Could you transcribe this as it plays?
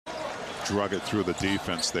drug it through the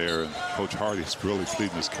defense there, and Coach Hardy's really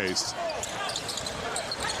pleading his case.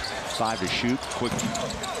 5 to shoot. Quick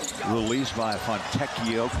release by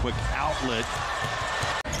Fontecchio. Quick outlet.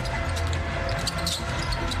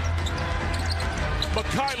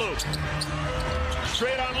 Mykhailiuk.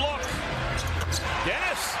 Straight on look.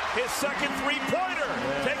 Dennis, his second three-pointer.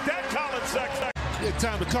 Take that, Colin Sexton. It's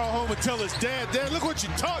time to call home and tell his dad, "Dad, look what you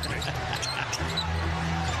taught me."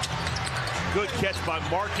 Good catch by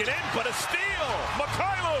Markkanen, but a steal.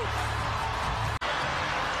 Mykhailiuk.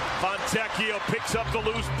 Fontecchio picks up the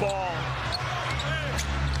loose ball.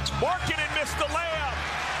 Markkanen missed the layup.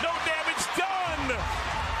 No damage done.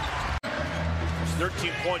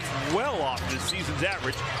 13 points, well off this season's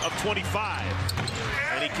average of 25.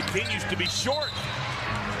 And he continues to be short.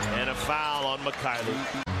 And a foul on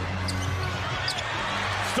Mykhailiuk.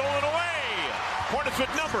 Stolen away. Hornets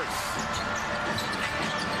with numbers.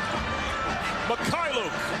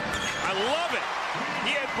 Mykhailiuk. I love it.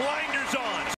 He had blinders on.